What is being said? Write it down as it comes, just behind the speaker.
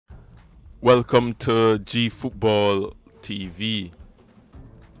Welcome to G Football TV.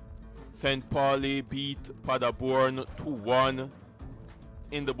 St. Pauli beat Paderborn 2-1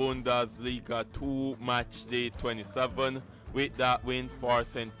 in the Bundesliga 2 match day 27. With that win for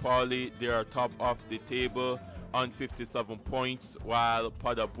St. Pauli, they are top of the table on 57 points, while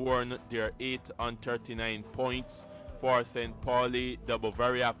Paderborn, they are 8th on 39 points. For St. Pauli, they were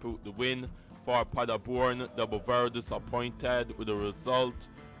very happy with the win. For Paderborn, they were very disappointed with the result.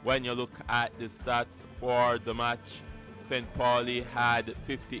 When you look at the stats for the match, St. Pauli had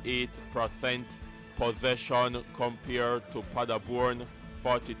 58% possession compared to Paderborn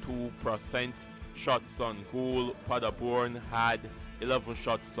 42%. Shots on goal, Paderborn had 11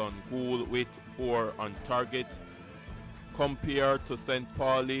 shots on goal with 4 on target. Compared to St.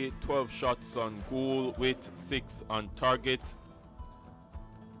 Pauli, 12 shots on goal with 6 on target.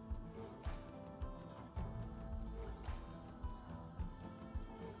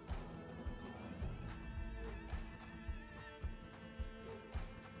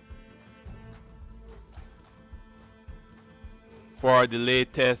 For the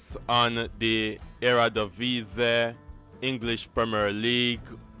latest on the Eredivisie, English Premier League,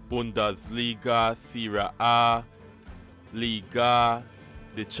 Bundesliga, Serie A, Liga,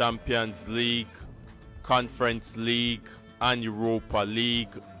 the Champions League, Conference League, and Europa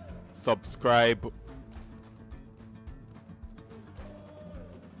League, subscribe